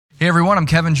everyone, I'm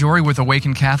Kevin Jory with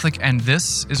Awaken Catholic, and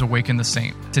this is Awaken the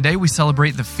Saint. Today we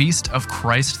celebrate the Feast of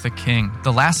Christ the King.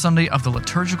 The last Sunday of the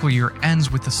liturgical year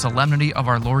ends with the Solemnity of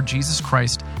our Lord Jesus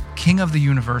Christ, King of the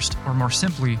universe, or more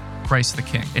simply, Christ the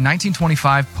King. In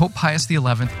 1925, Pope Pius XI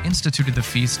instituted the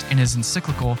feast in his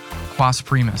encyclical Quas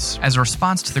Primas as a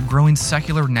response to the growing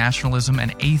secular nationalism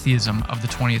and atheism of the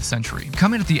 20th century.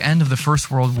 Coming at the end of the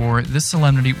First World War, this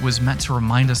solemnity was meant to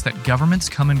remind us that governments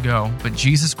come and go, but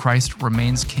Jesus Christ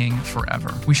remains King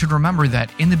forever. We should remember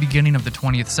that in the beginning of the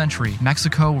 20th century,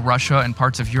 Mexico, Russia, and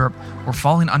parts of Europe were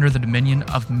falling under the dominion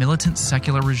of militant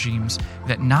secular regimes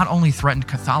that not only threatened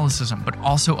Catholicism, but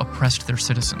also oppressed their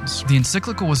citizens. The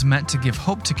encyclical was meant to give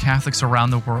hope to Catholics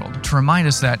around the world, to remind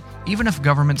us that even if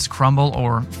governments crumble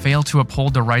or fail to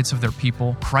uphold the rights of their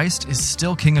people, Christ is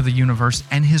still King of the universe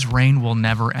and his reign will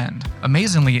never end.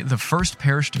 Amazingly, the first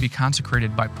parish to be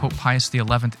consecrated by Pope Pius XI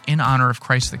in honor of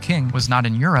Christ the King was not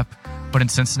in Europe, but in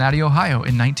Cincinnati, Ohio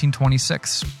in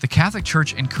 1926. The Catholic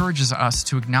Church encourages us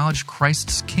to acknowledge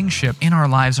Christ's kingship in our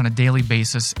lives on a daily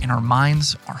basis, in our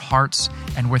minds, our hearts,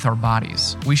 and with our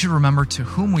bodies. We should remember to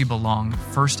whom we belong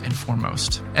first and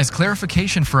foremost. As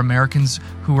clarification for Americans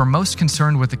who are most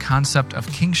concerned with the concept of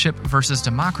kingship versus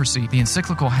democracy, the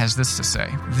encyclical has this to say: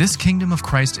 "This kingdom of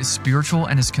Christ is spiritual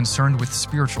and is concerned with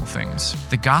spiritual things.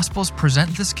 The Gospels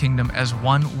present this kingdom as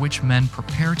one which men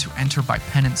prepare to enter by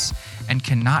penance and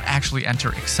cannot actually enter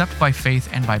except by faith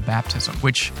and by baptism,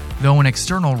 which, though an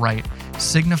external rite,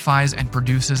 signifies and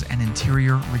produces an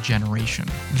interior regeneration.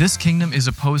 This kingdom is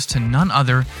opposed to none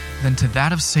other than to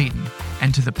that of Satan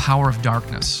and to the power of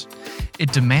darkness.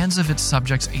 It demands of its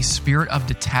subjects a spirit of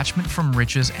detachment from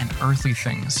riches and earthly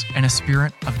things, and a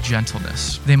spirit of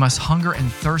gentleness. They must hunger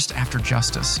and thirst after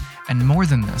justice, and more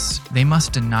than this, they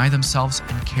must deny themselves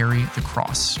and carry the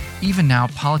cross." Even now,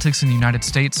 politics in the United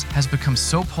States has become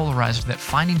so polarized that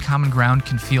finding common ground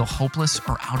can feel hopeless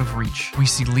or out of reach. We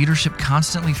see leadership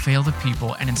constantly fail the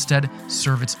people and instead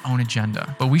serve its own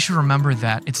agenda. But we should remember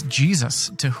that it's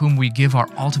Jesus to whom we give our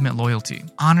ultimate loyalty.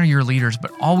 Honor your leaders,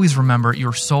 but always remember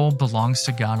your soul belongs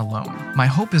to God alone. My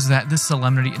hope is that this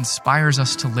solemnity inspires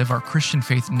us to live our Christian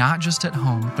faith not just at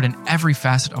home, but in every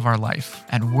facet of our life.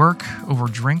 At work, over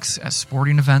drinks, at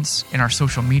sporting events, in our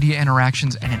social media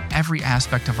interactions, and in every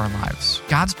aspect of our lives.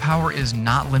 God's power is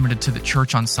not limited to the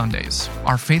church on Sundays.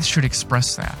 Our faith should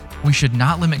express that. We should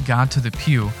not limit God to the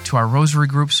pew, to our rosary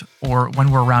groups, or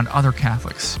when we're around other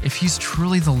Catholics. If He's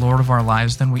truly the Lord of our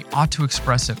lives, then we ought to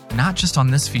express it, not just on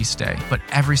this feast day, but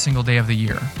every single day of the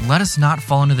year. Let us not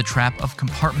fall into the trap of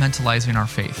compartmentalizing our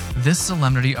faith. This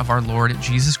solemnity of our Lord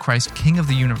Jesus Christ, King of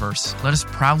the universe, let us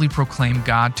proudly proclaim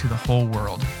God to the whole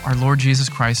world. Our Lord Jesus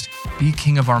Christ, be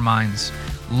King of our minds,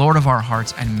 Lord of our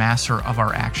hearts, and Master of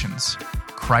our actions.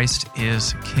 Christ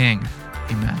is King.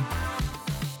 Amen.